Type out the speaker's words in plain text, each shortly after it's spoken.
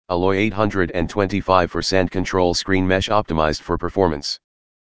Alloy 825 for sand control screen mesh optimized for performance.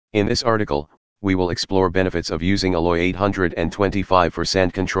 In this article, we will explore benefits of using Alloy 825 for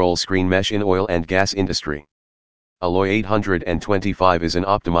sand control screen mesh in oil and gas industry. Alloy 825 is an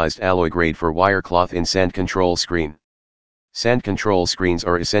optimized alloy grade for wire cloth in sand control screen. Sand control screens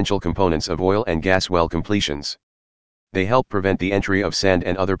are essential components of oil and gas well completions. They help prevent the entry of sand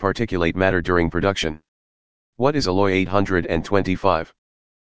and other particulate matter during production. What is Alloy 825?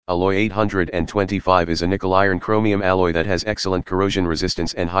 Alloy 825 is a nickel iron chromium alloy that has excellent corrosion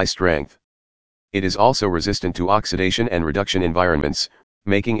resistance and high strength. It is also resistant to oxidation and reduction environments,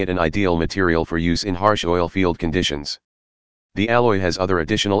 making it an ideal material for use in harsh oil field conditions. The alloy has other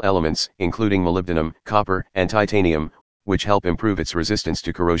additional elements, including molybdenum, copper, and titanium, which help improve its resistance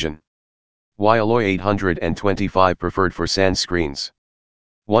to corrosion. Why Alloy 825 preferred for sand screens?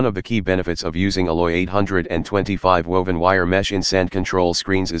 One of the key benefits of using Alloy 825 woven wire mesh in sand control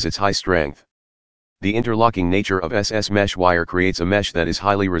screens is its high strength. The interlocking nature of SS mesh wire creates a mesh that is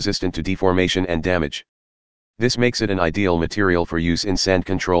highly resistant to deformation and damage. This makes it an ideal material for use in sand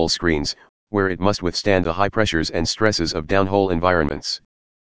control screens, where it must withstand the high pressures and stresses of downhole environments.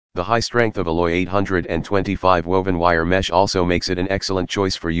 The high strength of Alloy 825 woven wire mesh also makes it an excellent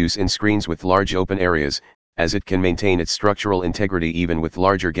choice for use in screens with large open areas, as it can maintain its structural integrity even with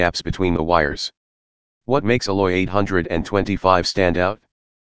larger gaps between the wires. What makes Alloy 825 stand out?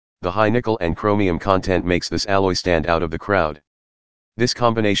 The high nickel and chromium content makes this alloy stand out of the crowd. This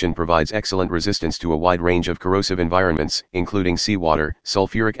combination provides excellent resistance to a wide range of corrosive environments, including seawater,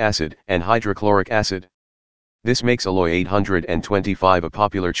 sulfuric acid, and hydrochloric acid. This makes Alloy 825 a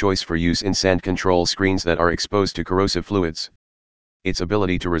popular choice for use in sand control screens that are exposed to corrosive fluids. Its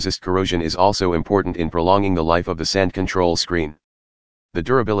ability to resist corrosion is also important in prolonging the life of the sand control screen. The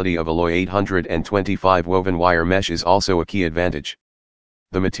durability of Alloy 825 woven wire mesh is also a key advantage.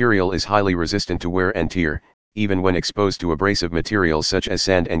 The material is highly resistant to wear and tear, even when exposed to abrasive materials such as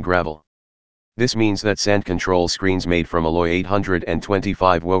sand and gravel. This means that sand control screens made from Alloy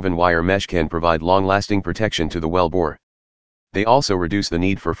 825 woven wire mesh can provide long-lasting protection to the wellbore. They also reduce the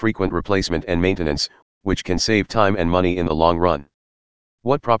need for frequent replacement and maintenance, which can save time and money in the long run.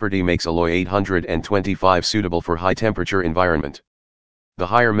 What property makes Alloy 825 suitable for high-temperature environment? The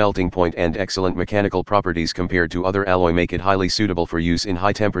higher melting point and excellent mechanical properties compared to other alloy make it highly suitable for use in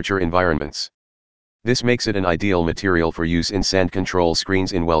high-temperature environments. This makes it an ideal material for use in sand control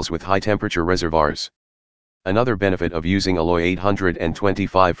screens in wells with high-temperature reservoirs. Another benefit of using Alloy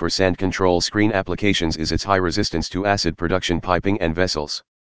 825 for sand control screen applications is its high resistance to acid production piping and vessels.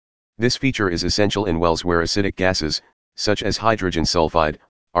 This feature is essential in wells where acidic gases, such as hydrogen sulfide,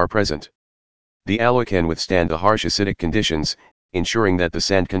 are present. The alloy can withstand the harsh acidic conditions, ensuring that the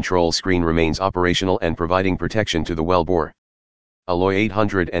sand control screen remains operational and providing protection to the wellbore. Alloy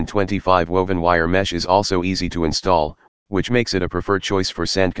 825 woven wire mesh is also easy to install, which makes it a preferred choice for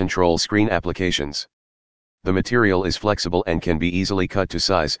sand control screen applications. The material is flexible and can be easily cut to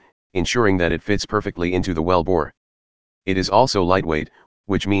size, ensuring that it fits perfectly into the wellbore. It is also lightweight,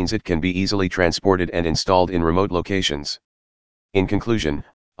 which means it can be easily transported and installed in remote locations. In conclusion,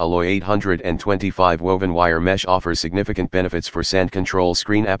 Alloy 825 woven wire mesh offers significant benefits for sand control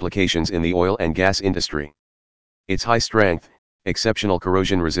screen applications in the oil and gas industry. Its high strength, exceptional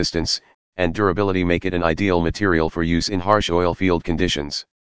corrosion resistance, and durability make it an ideal material for use in harsh oil field conditions.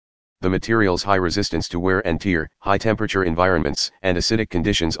 The material's high resistance to wear and tear, high temperature environments, and acidic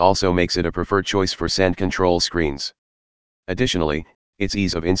conditions also makes it a preferred choice for sand control screens. Additionally, its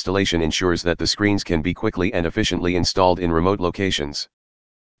ease of installation ensures that the screens can be quickly and efficiently installed in remote locations.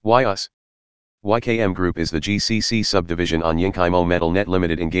 Why us? YKM Group is the GCC subdivision on Yankimo Metal Net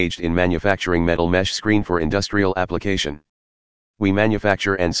Limited engaged in manufacturing metal mesh screen for industrial application. We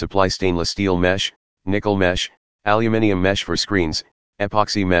manufacture and supply stainless steel mesh, nickel mesh, aluminium mesh for screens,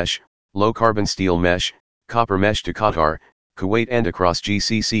 epoxy mesh, low-carbon steel mesh, copper mesh to Qatar, Kuwait and across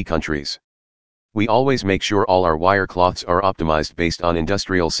GCC countries. We always make sure all our wire cloths are optimized based on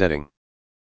industrial setting.